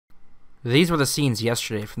These were the scenes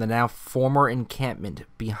yesterday from the now former encampment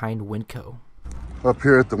behind WinCo. Up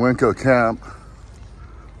here at the WinCo camp,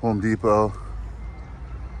 Home Depot,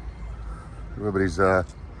 everybody's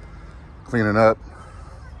cleaning up,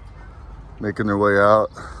 making their way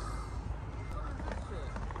out.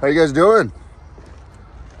 How you guys doing?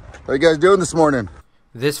 How you guys doing this morning?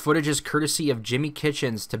 This footage is courtesy of Jimmy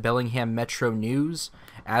Kitchens to Bellingham Metro News.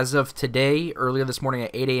 As of today, earlier this morning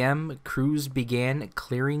at 8 a.m., crews began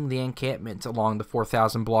clearing the encampment along the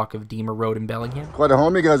 4,000 block of Deemer Road in Bellingham. Quite a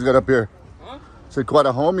home you guys got up here. Huh? Said quite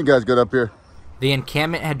a home you guys got up here. The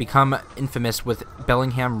encampment had become infamous with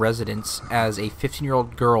Bellingham residents as a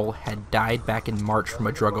 15-year-old girl had died back in March from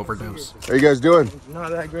a drug overdose. How you guys doing?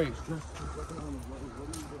 Not that great.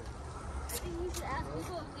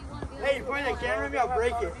 Hey, you point that camera at me, I'll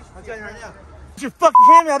break it. I'm telling you right now. Get your fucking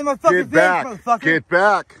camera out of my fucking face, motherfucker. Get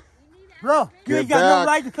back. Bro, you ain't got no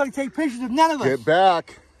right to fucking take pictures of none of us. Get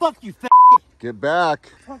back. Fuck you, fat. Get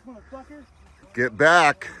back. Fuck, motherfucker. Get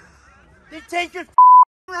back. They take your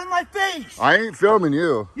out of my face. I ain't filming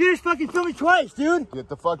you. You just fucking filmed me twice, dude. Get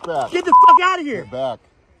the fuck back. Get the fuck out of here. Get back.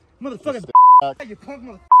 Motherfucker. Back. You punk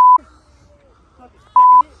motherfucker. Fucking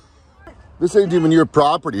faggot. This ain't even your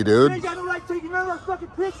property, dude. You ain't got no right to take none of our fucking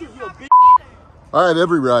pictures, you bitch. I have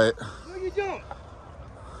every right. No, you don't.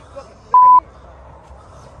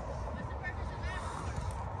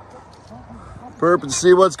 Purpose to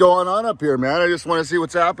see what's going on up here, man. I just want to see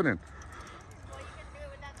what's happening. Well, you can do it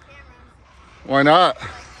without the camera. Why not? No,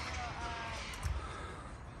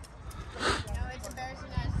 it's embarrassing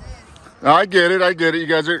as it is. I get it. I get it. You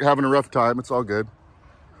guys are having a rough time. It's all good.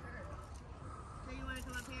 So you want to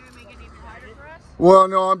come up here and make it even harder for us? Well,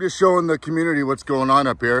 no, I'm just showing the community what's going on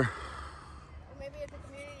up here. Well, maybe if the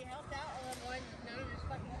community helped out, otherwise none of this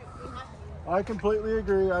fucking shit would be happening. I completely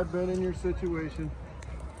agree. I've been in your situation.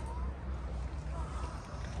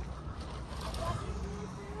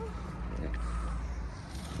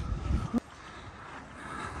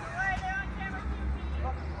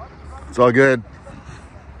 It's all good.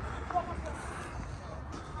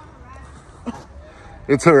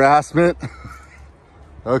 It's harassment.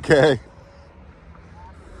 Okay.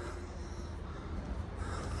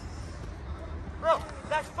 Bro,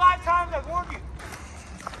 that's 5 times I've warned you.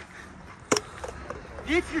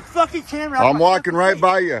 Get your fucking camera out. I'm walking right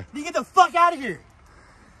by you. You get the fuck out of here.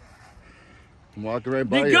 I'm walking right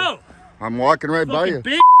by Then you. go. I'm walking right by you.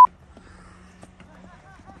 Bitch.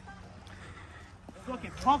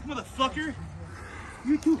 Fucking punk motherfucker.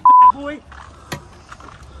 You too, fat boy.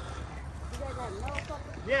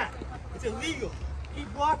 Yeah, it's illegal.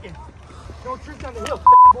 Keep walking. Don't trip down the hill,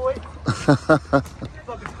 fat boy.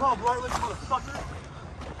 Fucking Paul Blart looking motherfucker.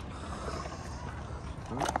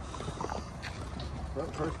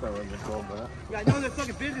 First time I've been told that. Yeah, I know their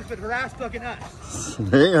fucking business, but harass fucking us.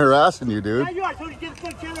 They ain't harassing you, dude. Yeah, you are. I told you to get the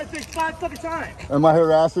fucking camera at 5 fucking times. Am I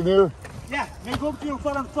harassing you? Yeah, man, go up to you in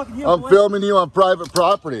front of the fucking hill, I'm boy. filming you on private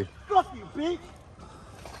property. Fuck you, bitch.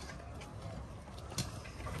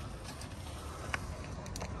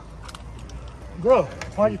 Bro,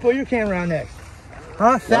 why don't you pull your camera on next?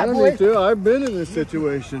 Huh, I fat don't boy? need to. I've been in this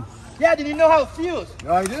situation. Yeah, did you know how it feels?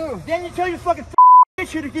 I do. Then you tell your fucking bitch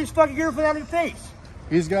here to get his fucking girlfriend out of your face.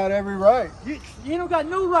 He's got every right. You don't got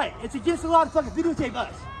no right. It's against the law to fucking videotape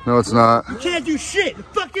us. No, it's not. You can't do shit. The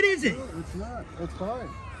fuck it isn't. It's not. It's fine.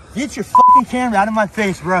 Get your fucking camera out of my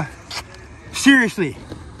face, bro. Seriously.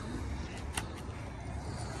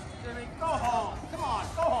 Go home. Come on,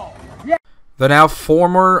 go home. Yeah. The now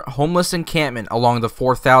former homeless encampment along the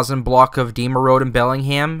 4,000 block of Deemer Road in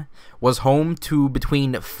Bellingham was home to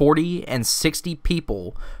between 40 and 60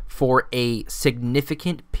 people for a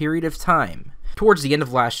significant period of time. Towards the end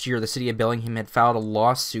of last year, the city of Bellingham had filed a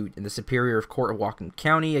lawsuit in the Superior Court of Whatcom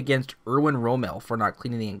County against Erwin Rommel for not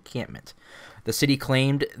cleaning the encampment. The city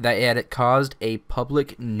claimed that it had caused a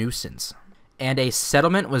public nuisance, and a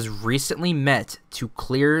settlement was recently met to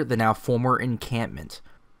clear the now former encampment.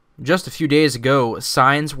 Just a few days ago,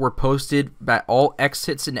 signs were posted at all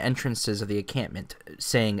exits and entrances of the encampment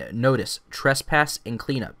saying, "Notice, trespass and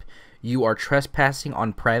cleanup. You are trespassing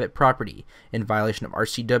on private property in violation of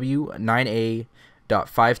RCW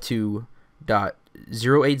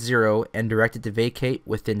 9A.52.080 and directed to vacate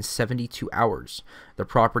within 72 hours. The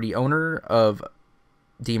property owner of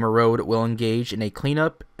Deemer Road will engage in a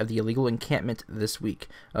cleanup of the illegal encampment this week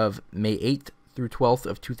of May 8th through 12th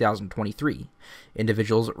of 2023.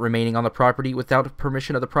 Individuals remaining on the property without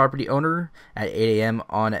permission of the property owner at 8 a.m.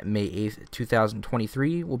 on May 8th,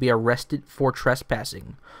 2023 will be arrested for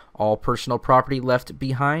trespassing. All personal property left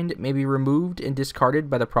behind may be removed and discarded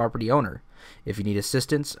by the property owner. If you need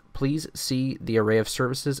assistance, please see the array of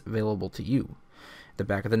services available to you. The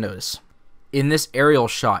back of the notice. In this aerial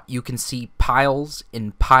shot, you can see piles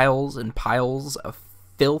and piles and piles of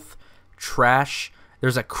filth, trash.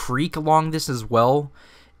 There's a creek along this as well.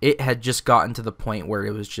 It had just gotten to the point where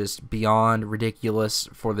it was just beyond ridiculous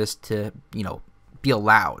for this to, be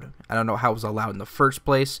allowed. I don't know how it was allowed in the first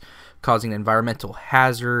place, causing an environmental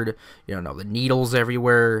hazard, the needles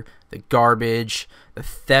everywhere, the garbage, the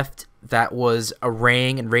theft that was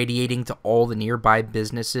arraying and radiating to all the nearby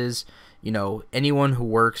businesses. Anyone who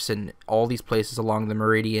works in all these places along the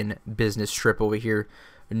Meridian business strip over here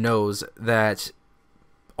knows that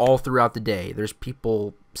all throughout the day there's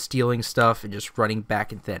people stealing stuff and just running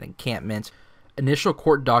back into that encampment. Initial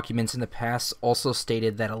court documents in the past also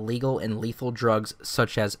stated that illegal and lethal drugs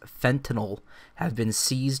such as fentanyl have been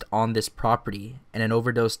seized on this property, and an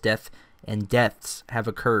overdose death and deaths have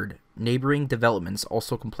occurred. Neighboring developments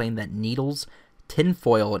also complain that needles,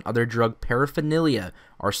 tinfoil, and other drug paraphernalia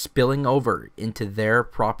are spilling over into their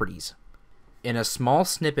properties. In a small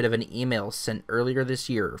snippet of an email sent earlier this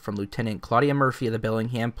year from Lieutenant Claudia Murphy of the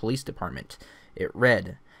Bellingham Police Department, it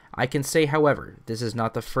read, "I can say, however, this is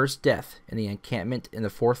not the first death in the encampment in the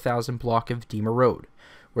 4000 block of Deemer Road,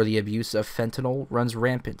 where the abuse of fentanyl runs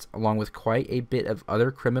rampant, along with quite a bit of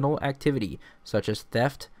other criminal activity, such as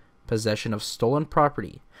theft, possession of stolen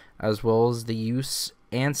property, as well as the use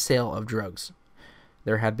and sale of drugs.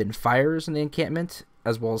 There have been fires in the encampment,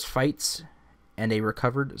 as well as fights, and a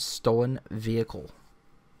recovered stolen vehicle."